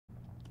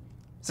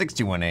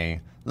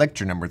61A,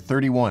 lecture number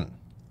 31.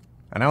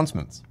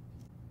 Announcements.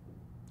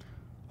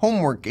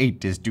 Homework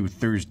 8 is due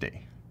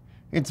Thursday.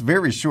 It's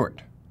very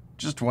short.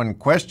 Just one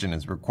question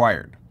is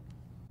required.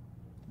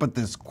 But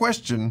this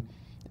question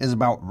is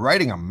about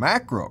writing a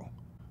macro.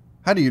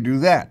 How do you do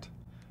that?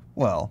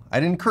 Well,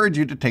 I'd encourage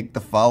you to take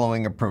the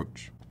following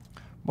approach.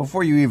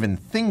 Before you even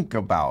think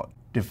about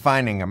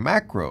defining a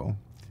macro,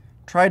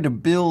 try to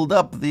build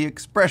up the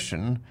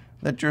expression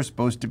that you're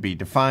supposed to be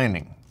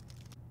defining.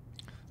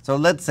 So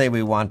let's say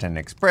we want an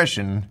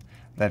expression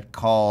that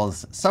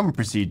calls some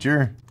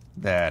procedure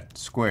that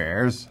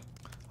squares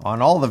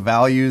on all the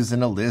values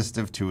in a list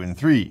of 2 and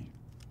 3.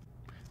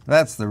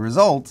 That's the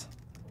result,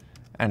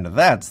 and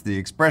that's the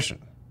expression.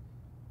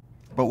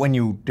 But when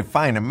you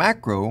define a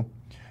macro,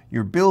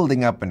 you're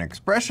building up an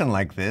expression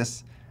like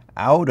this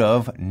out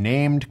of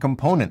named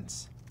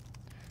components.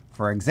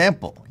 For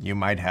example, you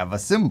might have a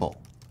symbol,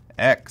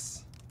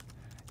 x.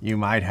 You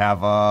might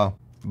have a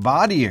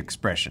body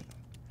expression,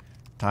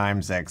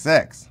 times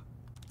xx.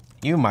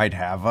 You might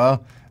have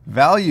a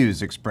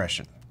values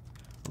expression,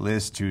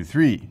 list 2,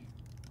 3.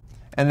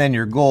 And then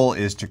your goal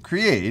is to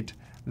create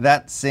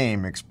that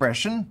same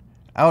expression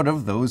out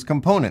of those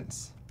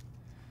components.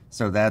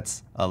 So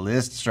that's a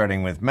list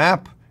starting with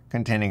map,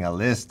 containing a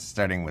list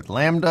starting with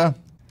lambda,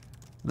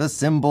 the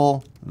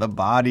symbol, the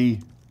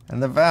body,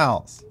 and the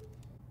vals.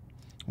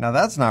 Now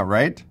that's not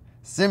right.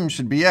 Sim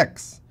should be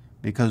x,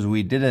 because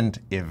we didn't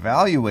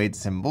evaluate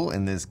symbol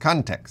in this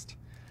context,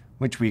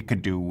 which we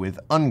could do with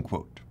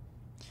unquote.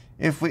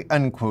 If we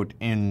unquote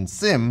in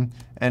sim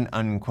and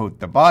unquote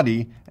the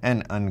body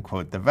and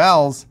unquote the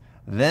vals,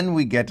 then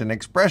we get an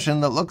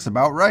expression that looks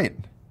about right.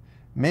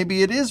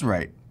 Maybe it is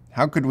right.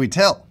 How could we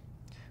tell?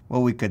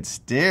 Well, we could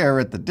stare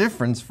at the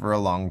difference for a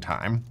long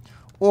time,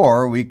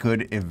 or we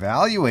could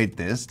evaluate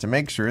this to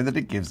make sure that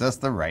it gives us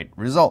the right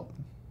result.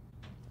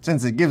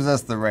 Since it gives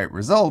us the right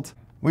result,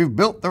 we've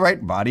built the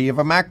right body of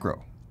a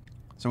macro.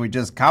 So we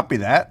just copy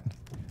that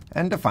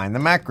and define the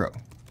macro.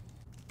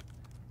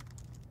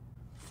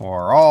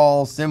 For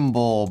all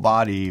symbol,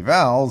 body,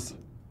 vals,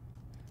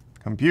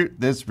 compute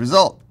this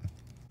result.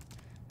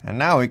 And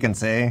now we can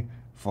say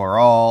for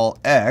all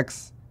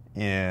x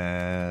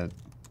in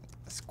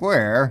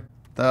square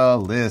the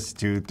list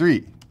 2,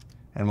 3,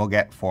 and we'll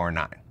get 4,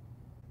 9.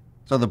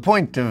 So the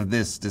point of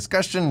this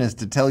discussion is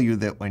to tell you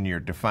that when you're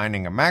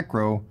defining a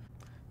macro,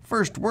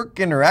 first work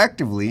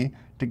interactively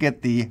to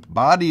get the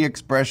body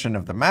expression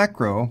of the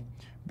macro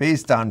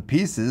based on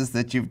pieces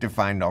that you've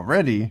defined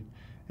already,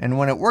 and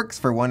when it works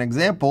for one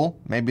example,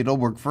 maybe it'll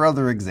work for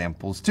other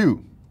examples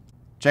too.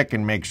 Check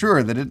and make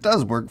sure that it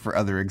does work for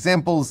other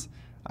examples.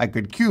 I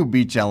could cube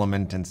each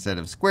element instead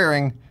of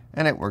squaring,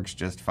 and it works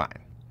just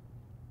fine.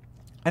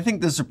 I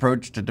think this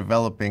approach to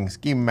developing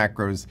scheme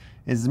macros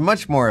is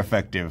much more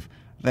effective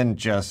than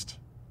just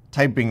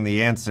typing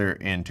the answer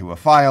into a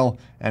file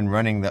and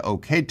running the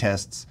OK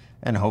tests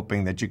and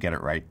hoping that you get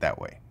it right that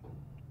way.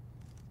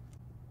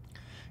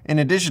 In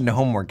addition to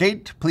Homework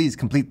 8, please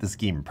complete the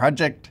scheme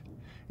project.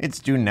 It's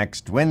due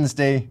next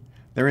Wednesday.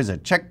 There is a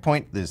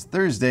checkpoint this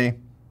Thursday.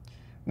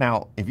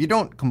 Now, if you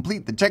don't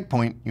complete the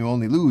checkpoint, you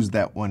only lose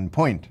that 1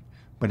 point.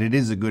 But it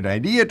is a good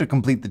idea to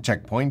complete the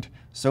checkpoint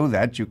so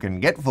that you can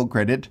get full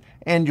credit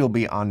and you'll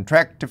be on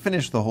track to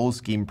finish the whole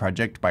scheme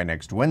project by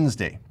next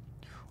Wednesday.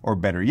 Or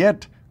better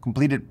yet,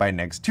 complete it by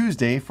next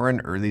Tuesday for an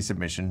early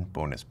submission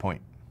bonus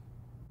point.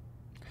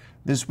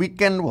 This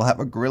weekend, we'll have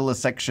a Gorilla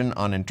section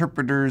on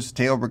interpreters,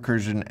 tail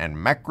recursion, and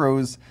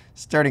macros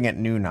starting at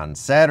noon on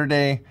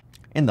Saturday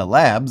in the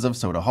labs of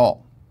Soda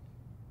Hall.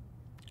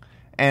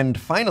 And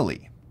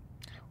finally,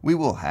 we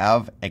will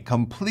have a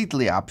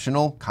completely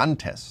optional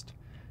contest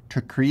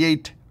to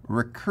create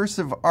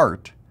recursive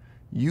art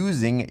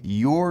using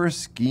your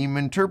scheme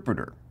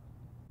interpreter.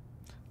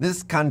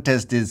 This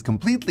contest is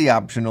completely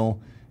optional.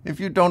 If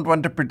you don't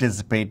want to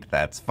participate,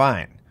 that's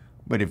fine.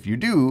 But if you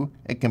do,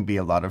 it can be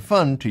a lot of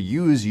fun to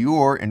use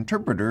your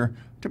interpreter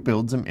to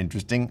build some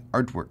interesting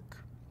artwork.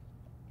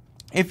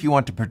 If you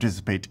want to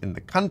participate in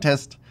the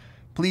contest,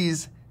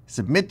 please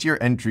submit your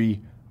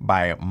entry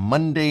by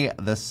Monday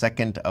the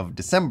 2nd of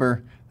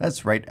December.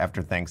 That's right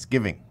after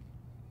Thanksgiving.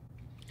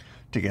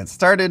 To get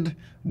started,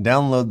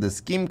 download the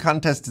Scheme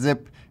Contest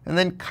zip and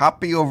then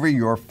copy over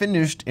your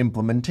finished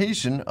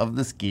implementation of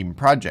the scheme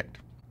project.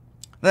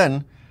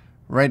 Then,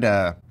 write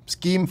a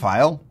scheme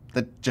file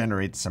that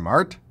generates some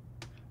art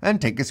and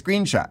take a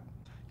screenshot.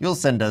 You'll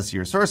send us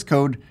your source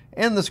code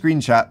and the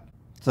screenshot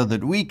so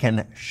that we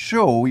can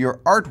show your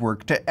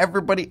artwork to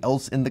everybody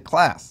else in the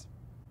class.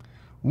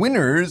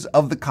 Winners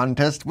of the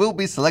contest will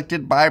be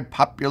selected by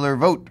popular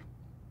vote.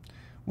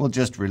 We'll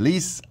just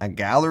release a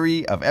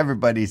gallery of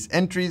everybody's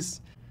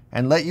entries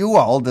and let you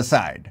all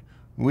decide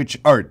which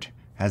art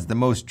has the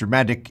most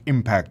dramatic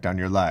impact on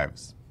your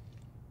lives.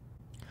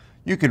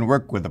 You can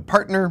work with a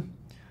partner.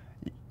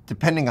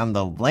 Depending on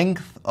the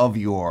length of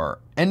your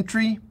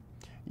entry,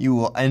 you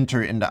will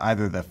enter into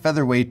either the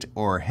featherweight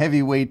or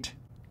heavyweight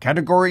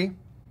category,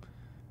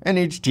 and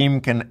each team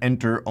can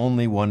enter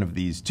only one of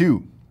these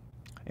two.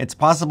 It's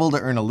possible to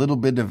earn a little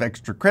bit of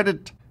extra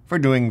credit for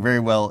doing very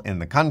well in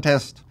the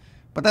contest,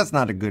 but that's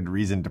not a good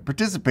reason to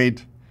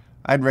participate.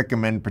 I'd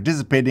recommend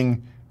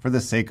participating for the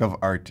sake of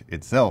art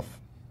itself.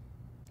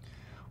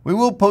 We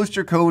will post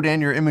your code and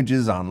your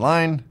images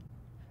online,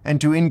 and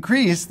to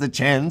increase the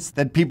chance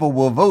that people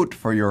will vote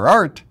for your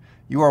art,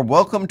 you are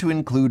welcome to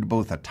include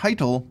both a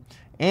title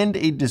and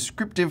a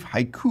descriptive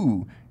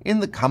haiku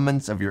in the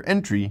comments of your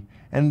entry,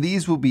 and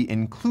these will be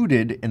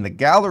included in the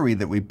gallery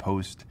that we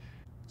post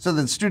so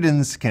that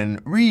students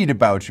can read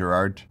about your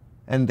art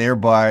and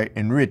thereby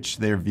enrich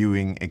their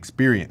viewing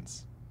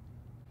experience.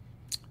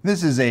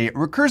 This is a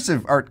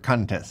recursive art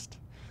contest,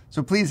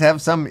 so please have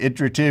some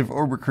iterative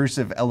or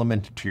recursive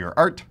element to your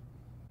art.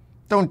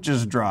 Don't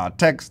just draw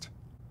text,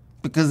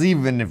 because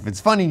even if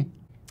it's funny,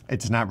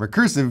 it's not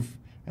recursive,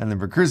 and the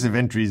recursive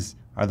entries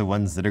are the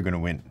ones that are going to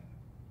win.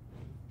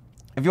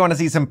 If you want to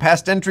see some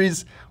past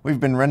entries,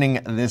 we've been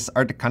running this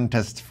art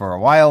contest for a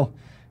while.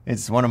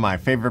 It's one of my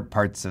favorite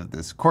parts of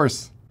this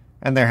course,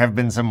 and there have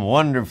been some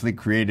wonderfully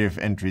creative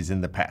entries in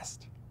the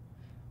past.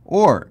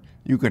 Or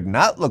you could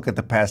not look at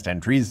the past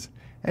entries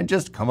and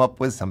just come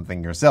up with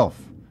something yourself,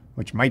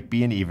 which might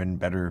be an even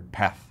better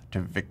path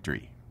to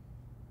victory.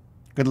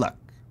 Good luck.